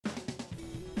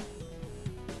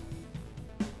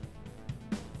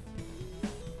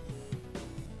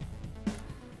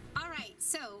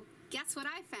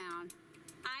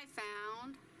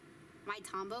my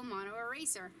Tombow Mono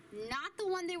Eraser. Not the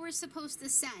one they were supposed to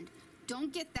send.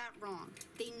 Don't get that wrong.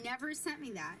 They never sent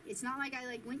me that. It's not like I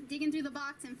like went digging through the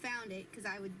box and found it, because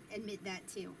I would admit that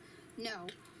too. No.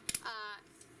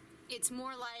 It's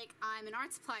more like I'm an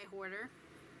art supply hoarder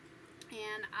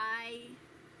and I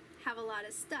have a lot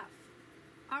of stuff.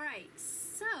 Alright,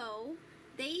 so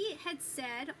they had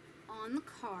said on the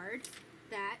card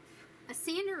that a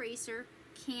sand eraser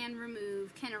can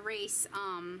erase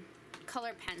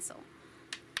color pencil.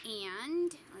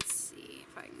 And let's see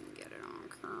if I can get it on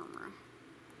camera.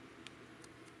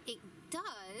 It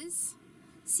does.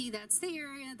 See, that's the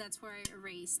area, that's where I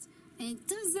erased. And it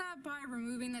does that by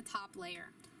removing the top layer.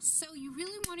 So you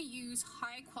really want to use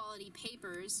high quality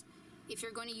papers if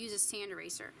you're going to use a sand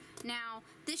eraser. Now,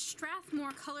 this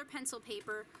Strathmore color pencil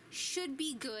paper should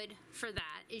be good for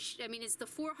that. I mean, it's the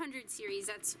 400 series.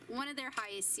 That's one of their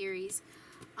highest series.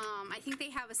 I think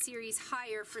they have a series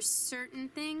higher for certain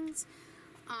things.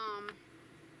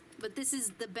 But this is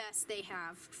the best they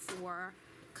have for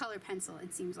color pencil,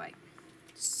 it seems like.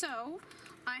 So,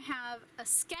 I have a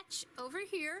sketch over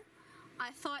here.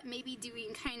 I thought maybe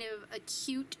doing kind of a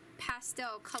cute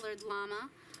pastel colored llama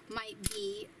might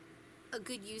be a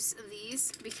good use of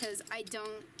these, because I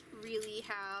don't really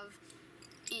have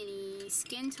any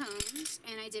skin tones,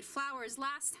 and I did flowers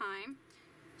last time,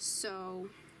 so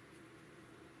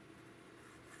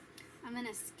I'm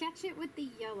gonna sketch it with the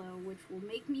yellow, which will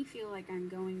make me feel like I'm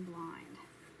going blind.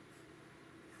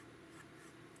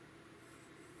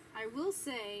 I will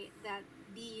say that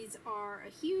these are a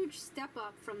huge step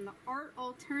up from the Art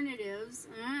Alternatives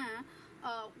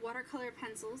watercolor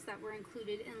pencils that were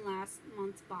included in last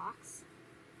month's box.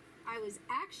 I was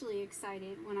actually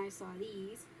excited when I saw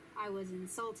these. I was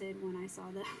insulted when I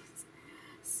saw those.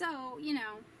 So, you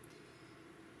know,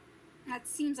 that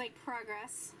seems like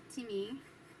progress to me.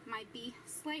 Might be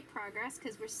slight progress,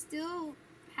 because we're still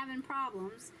having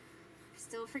problems.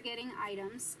 Still forgetting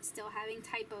items, still having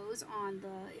typos on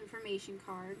the information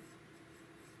card.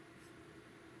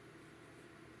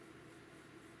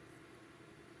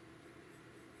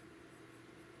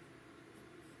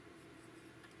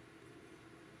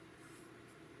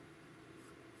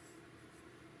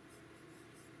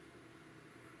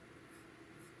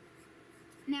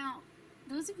 Now,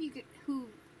 those of you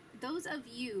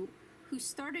who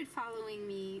started following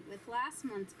me with last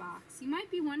month's box, you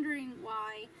might be wondering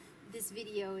why this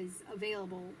video is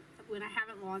available when I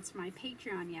haven't launched my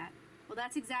Patreon yet. Well,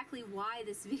 that's exactly why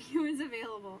this video is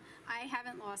available. I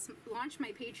haven't launched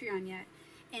my Patreon yet,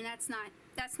 and that's not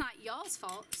y'all's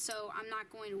fault, so I'm not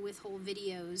going to withhold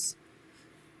videos.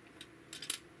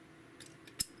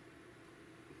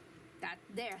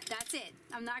 That's it.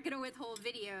 I'm not going to withhold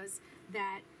videos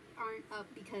that aren't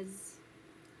up because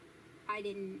I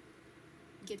didn't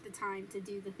get the time to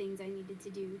do the things I needed to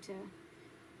do to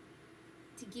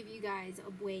give you guys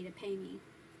a way to pay me.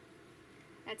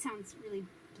 That sounds really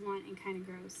blunt and kind of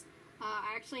gross.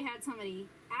 I actually had somebody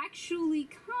actually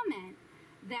comment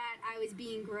that I was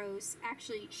being gross.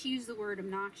 Actually, she used the word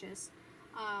obnoxious,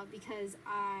 because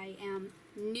I am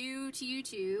new to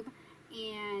YouTube,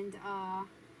 and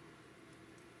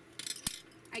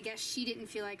I guess she didn't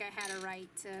feel like I had a right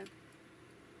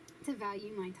to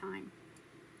value my time.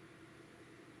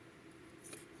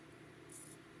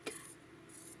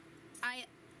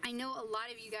 I know a lot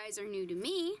of you guys are new to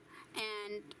me,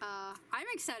 and I'm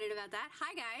excited about that.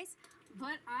 Hi guys!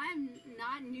 But I'm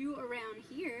not new around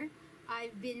here.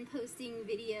 I've been posting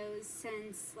videos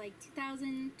since like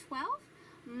 2012.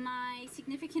 My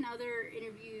significant other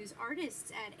interviews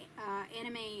artists at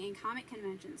anime and comic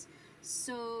conventions.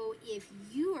 So if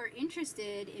you are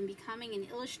interested in becoming an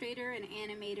illustrator, an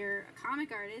animator, a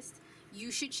comic artist,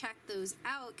 you should check those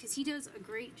out, because he does a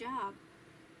great job.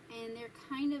 And they're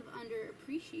kind of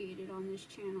underappreciated on this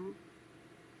channel.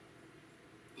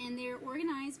 And they're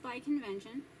organized by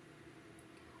convention.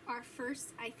 Our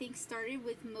first, I think, started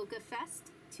with Mocha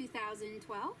Fest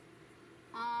 2012.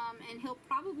 And he'll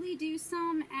probably do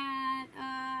some at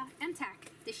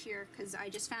MTAC this year, because I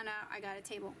just found out I got a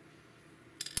table.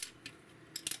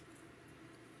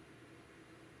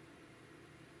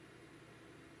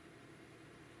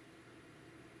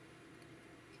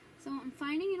 So I'm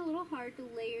finding it a little hard to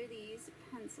layer these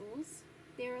pencils.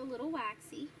 They're a little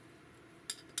waxy.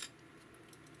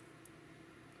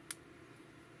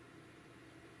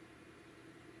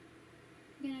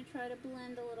 I'm going to try to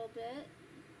blend a little bit.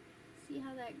 See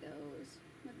how that goes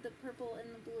with the purple and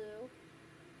the blue.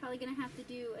 Probably going to have to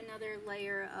do another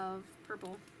layer of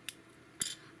purple.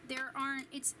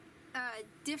 It's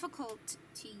difficult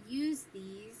to use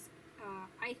these,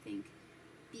 I think,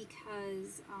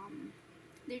 because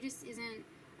there just isn't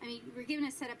I mean, we're given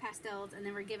a set of pastels, and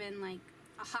then we're given like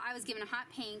I was given a hot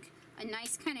pink, a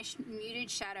nice kind of muted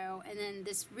shadow, and then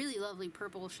this really lovely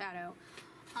purple shadow.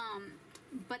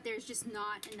 But there's just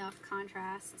not enough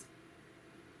contrast.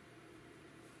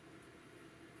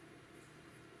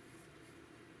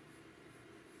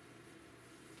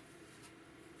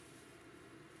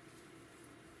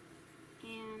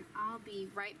 And I'll be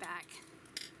right back.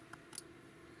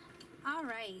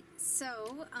 Alright,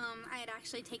 so I had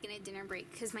actually taken a dinner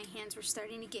break because my hands were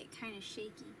starting to get kind of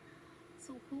shaky.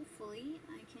 So hopefully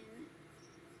I can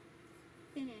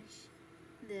finish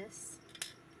this.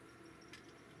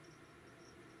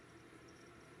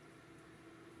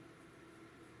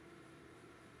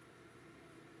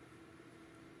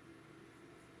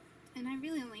 And I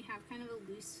really only have kind of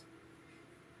a loose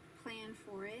plan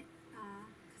for it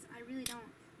because I really don't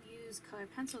use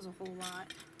colored pencils a whole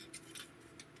lot.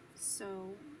 So,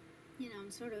 you know,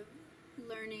 I'm sort of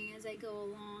learning as I go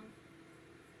along.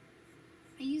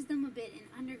 I use them a bit in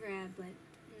undergrad, but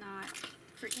not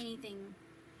for anything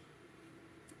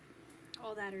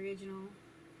all that original.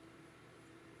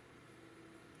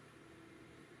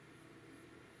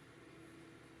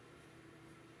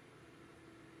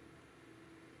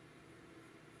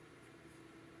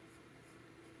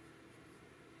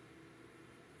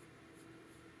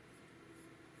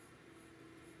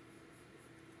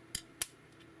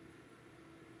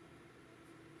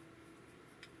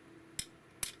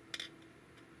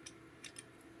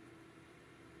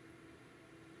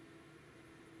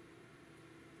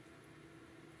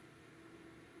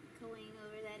 Going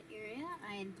over that area,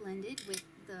 I had blended with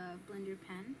the blender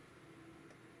pen.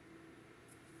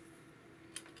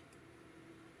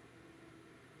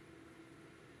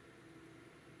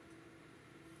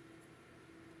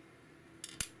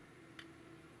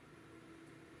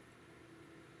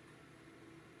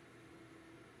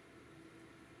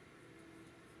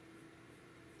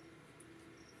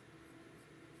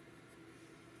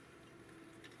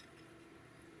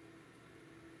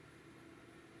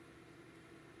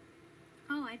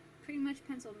 Oh, I pretty much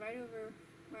penciled right over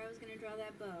where I was going to draw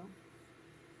that bow.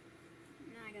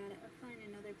 Now I gotta find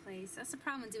another place. That's the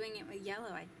problem with doing it with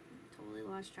yellow. I totally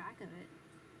lost track of it.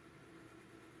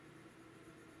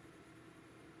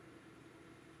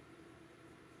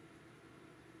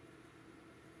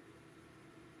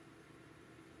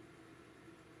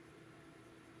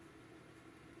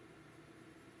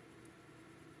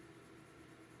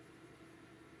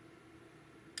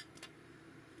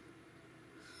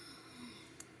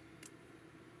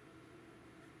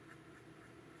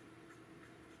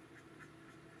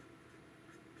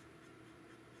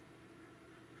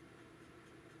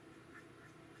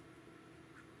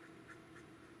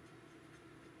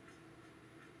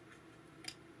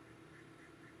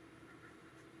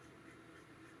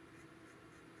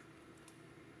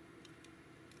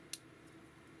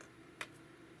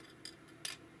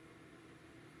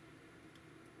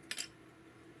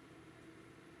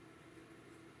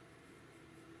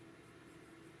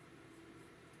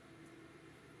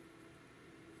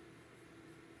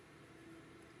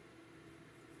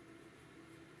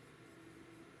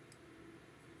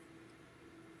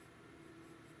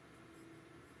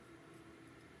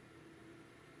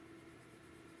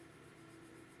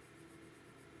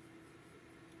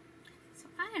 So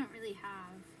I don't really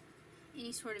have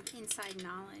any sort of inside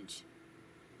knowledge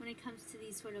when it comes to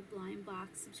these sort of blind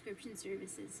box subscription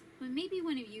services, but maybe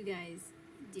one of you guys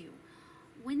do.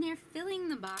 When they're filling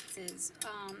the boxes,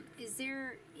 is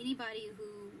there anybody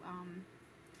who,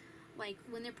 like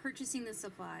when they're purchasing the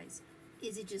supplies,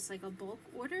 is it just like a bulk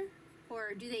order,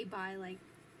 or do they buy like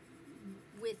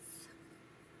with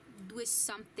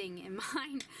something in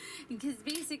mind? Because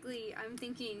basically I'm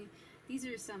thinking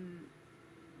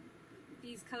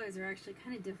these colors are actually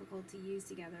kind of difficult to use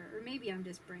together, or maybe I'm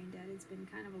just brain dead. It's been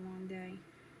kind of a long day.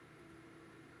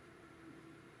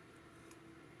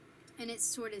 And it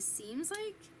sort of seems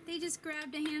like they just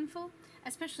grabbed a handful,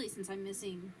 especially since I'm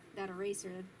missing that eraser.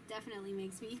 It definitely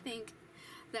makes me think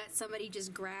that somebody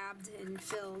just grabbed and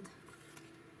filled.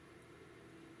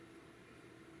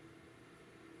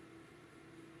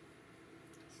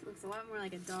 She looks a lot more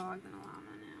like a dog than a llama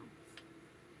now.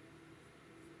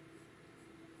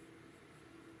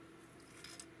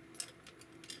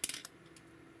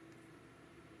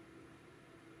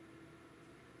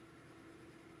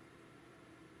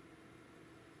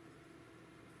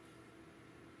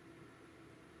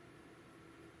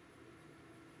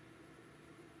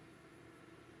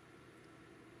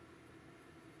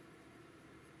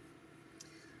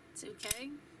 It's okay.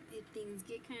 If things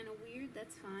get kind of weird,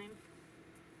 that's fine.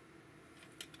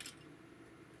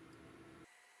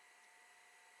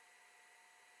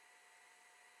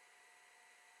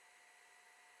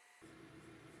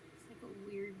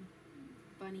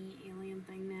 bunny alien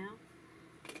thing now.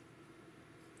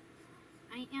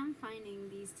 I am finding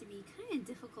these to be kind of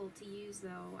difficult to use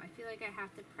though. I feel like I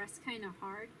have to press kind of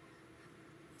hard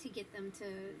to get them to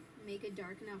make a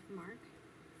dark enough mark.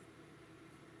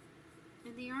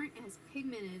 And they aren't as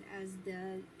pigmented as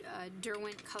the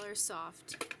Derwent Color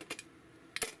Soft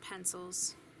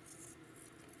pencils.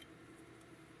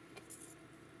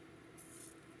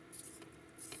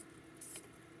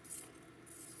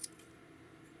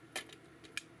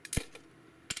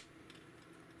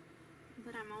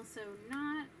 But I'm also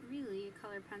not really a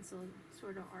color pencil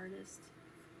sort of artist.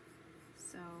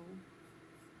 So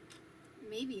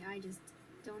maybe I just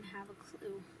don't have a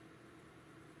clue.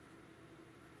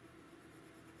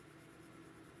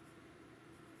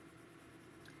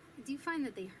 I do find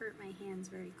that they hurt my hands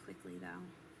very quickly though.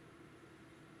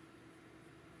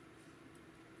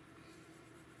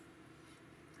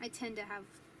 I tend to have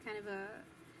kind of a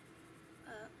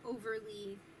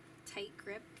overly tight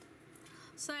grip,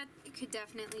 so that it could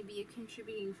definitely be a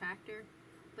contributing factor,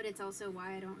 but it's also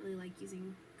why I don't really like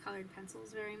using colored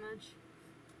pencils very much.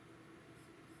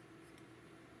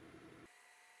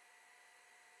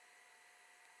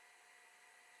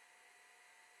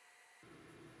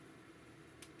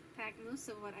 In fact, most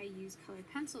of what I use colored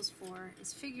pencils for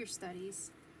is figure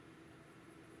studies,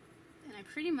 and I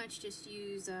pretty much just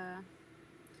use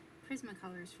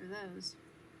Prismacolors for those.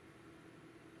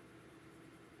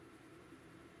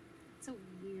 It's a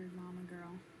weird mama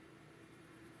girl.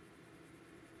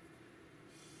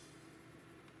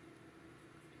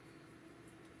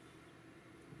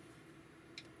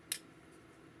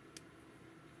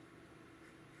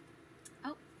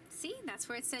 Oh, see, that's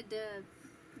where it said to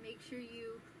make sure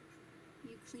you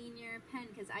clean your pen,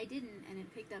 because I didn't, and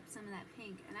it picked up some of that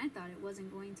pink, and I thought it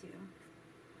wasn't going to,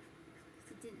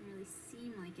 because it didn't really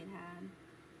seem like it had.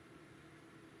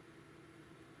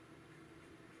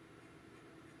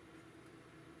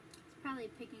 It's probably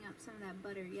picking up some of that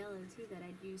butter yellow too that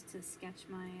I'd use to sketch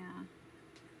my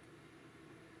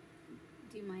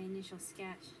do my initial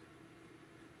sketch.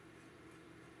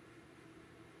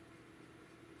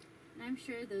 And I'm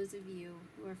sure those of you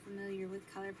who are familiar with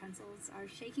color pencils are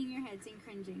shaking your heads and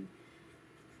cringing.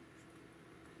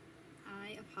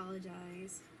 I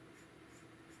apologize.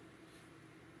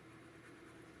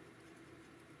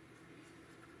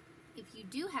 If you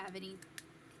do have any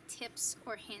tips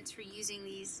or hints for using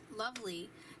these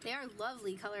they are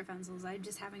lovely color pencils, I'm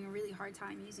just having a really hard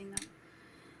time using them.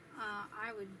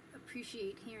 I would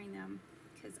appreciate hearing them,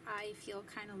 because I feel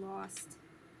kind of lost.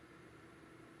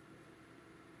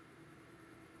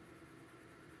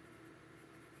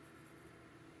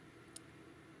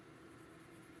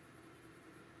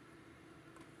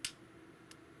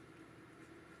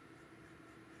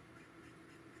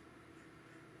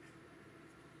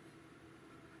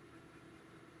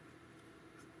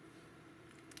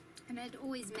 And I'd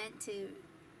always meant to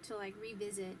like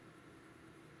revisit,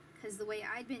 because the way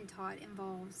I'd been taught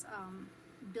involves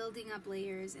building up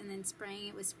layers and then spraying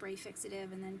it with spray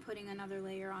fixative and then putting another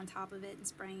layer on top of it and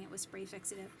spraying it with spray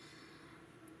fixative.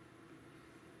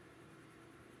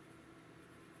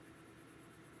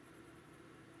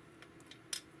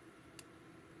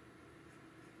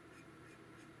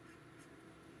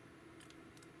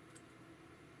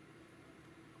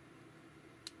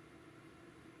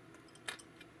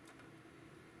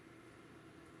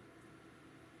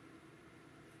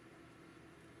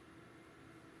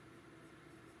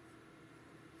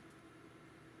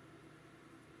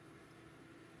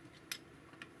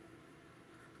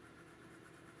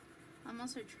 I'm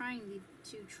also trying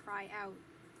to try out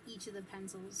each of the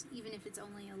pencils, even if it's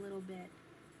only a little bit.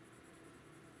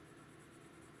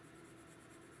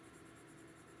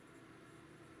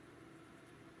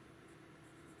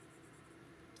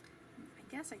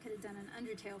 I guess I could have done an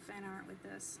Undertale fan art with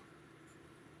this,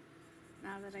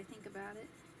 now that I think about it.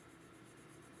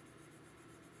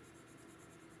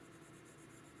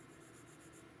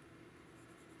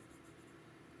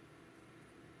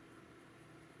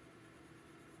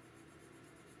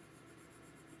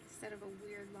 Instead of a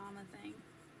weird llama thing.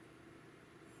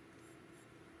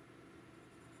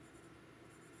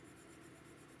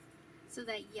 So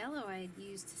that yellow I had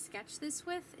used to sketch this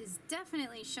with is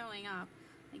definitely showing up.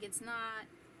 Like, it's not,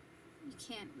 you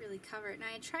can't really cover it. And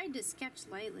I had tried to sketch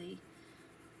lightly.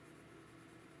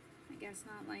 I guess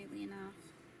not lightly enough.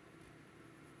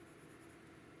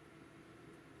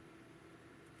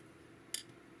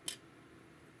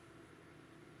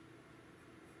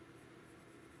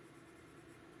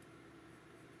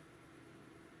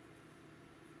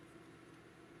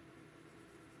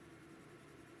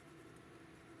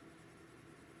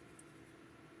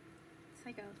 It's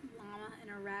like a llama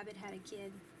and a rabbit had a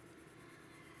kid.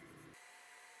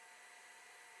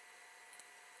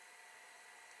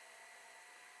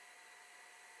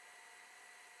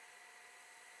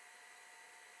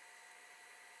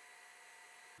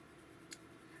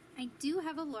 I do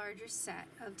have a larger set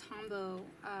of Tombow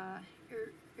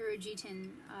Irojitan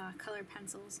color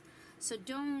pencils, so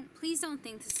please don't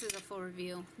think this is a full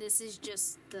review. This is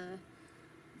just the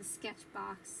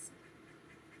Sketchbox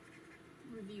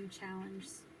review challenge.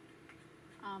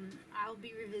 I'll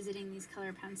be revisiting these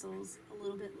color pencils a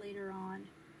little bit later on,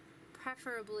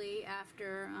 preferably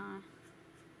after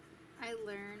I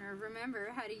learn or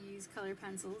remember how to use color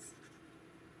pencils.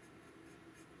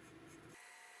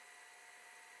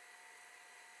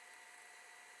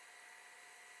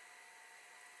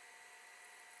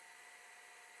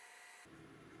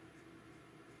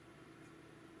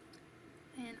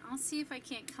 And I'll see if I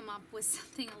can't come up with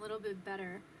something a little bit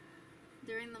better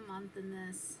during the month than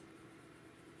this.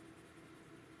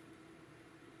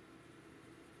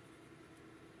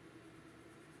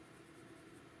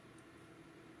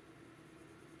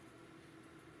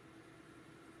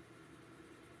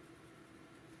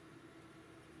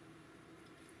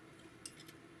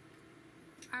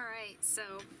 Alright, so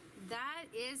that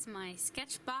is my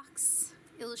Sketchbox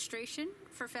illustration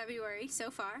for February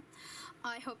so far.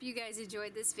 I hope you guys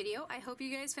enjoyed this video. I hope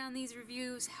you guys found these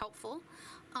reviews helpful.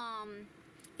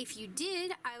 If you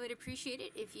did, I would appreciate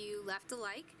it if you left a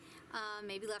like,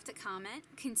 maybe left a comment,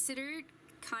 considered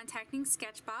contacting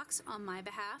Sketchbox on my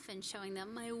behalf and showing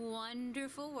them my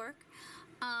wonderful work,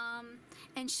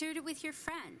 and shared it with your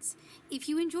friends. If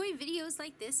you enjoy videos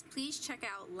like this, please check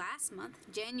out last month,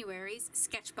 January's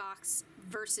Sketchbox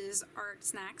versus Art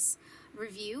Snacks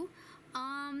review.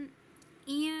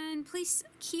 And please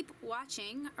keep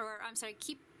watching,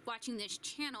 keep watching this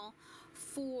channel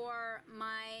for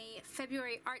my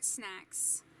February Art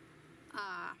Snacks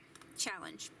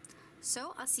challenge.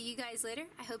 So I'll see you guys later.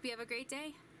 I hope you have a great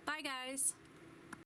day. Bye guys.